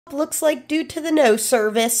Looks like due to the no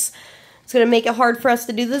service, it's going to make it hard for us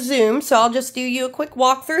to do the zoom. So I'll just do you a quick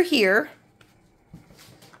walkthrough here.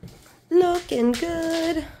 Looking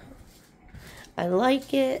good. I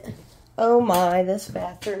like it. Oh my, this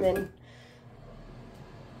bathroom and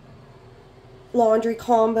laundry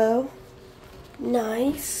combo.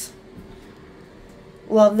 Nice.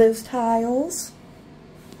 Love those tiles.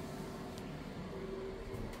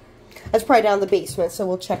 That's probably down in the basement, so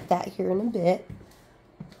we'll check that here in a bit.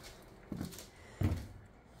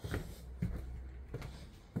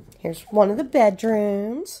 Here's one of the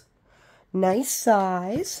bedrooms. Nice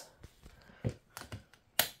size.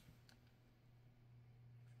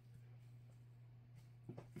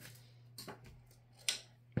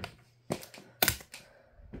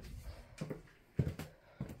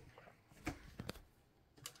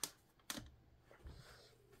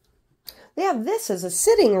 They have this as a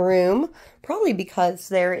sitting room, probably because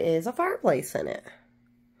there is a fireplace in it.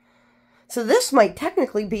 So this might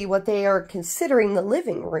technically be what they are considering the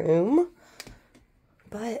living room.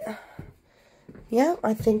 But, yeah,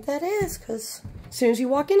 I think that is, because as soon as you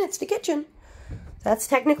walk in, it's the kitchen. That's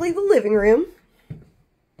technically the living room.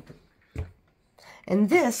 And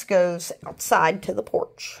this goes outside to the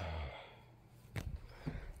porch.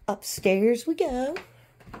 Upstairs we go.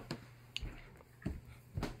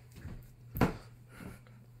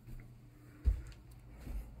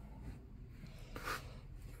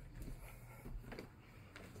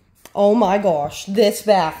 Oh my gosh, this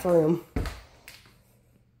bathroom.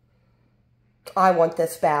 I want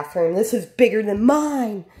this bathroom. This is bigger than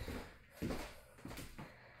mine.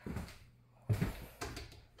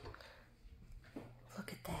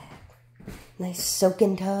 Look at that. Nice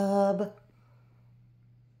soaking tub.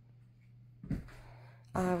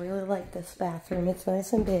 I really like this bathroom. It's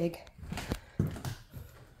nice and big.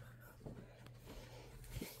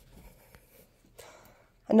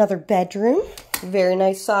 Another bedroom. Very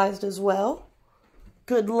nice sized as well.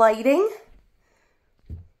 Good lighting.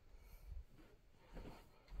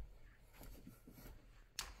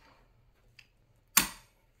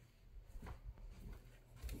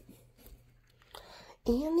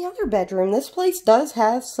 And the other bedroom. This place does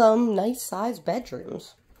have some nice sized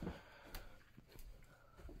bedrooms.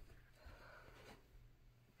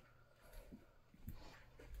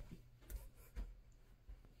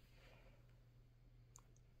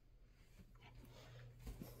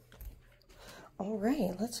 All right,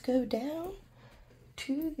 let's go down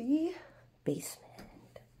to the basement.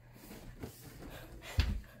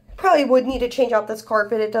 Probably would need to change out this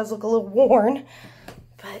carpet. It does look a little worn,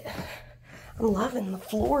 but I'm loving the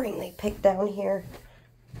flooring they picked down here.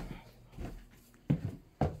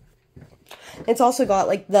 It's also got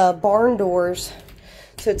like the barn doors,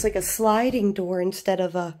 so it's like a sliding door instead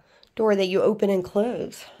of a door that you open and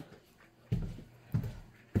close.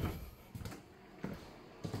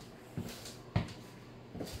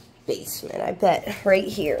 Basement, I bet, right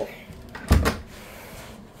here.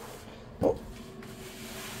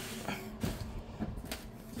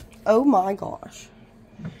 Oh my gosh.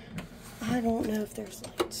 I don't know if there's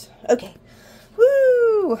lights. Okay.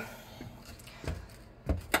 Woo!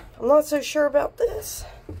 I'm not so sure about this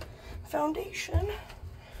foundation.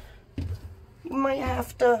 You might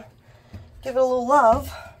have to give it a little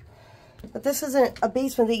love. But this isn't a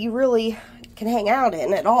basement that you really can hang out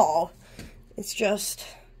in at all. It's just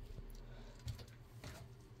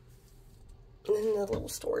in the little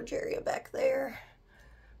storage area back there.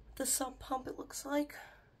 The sump pump, it looks like.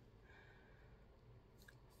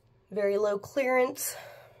 Very low clearance.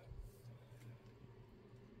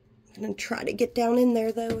 I'm going to try to get down in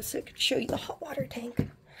there, though, so I can show you the hot water tank.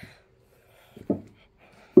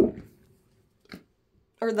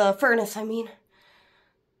 Or the furnace, I mean.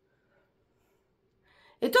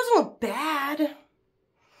 It doesn't look bad.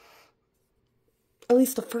 At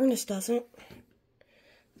least the furnace doesn't.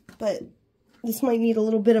 But this might need a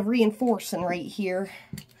little bit of reinforcing right here.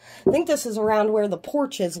 I think this is around where the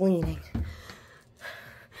porch is leaning.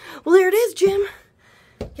 Well, there it is, Jim.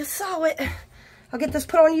 You saw it. I'll get this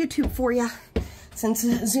put on YouTube for you, since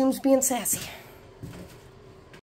Zoom's being sassy.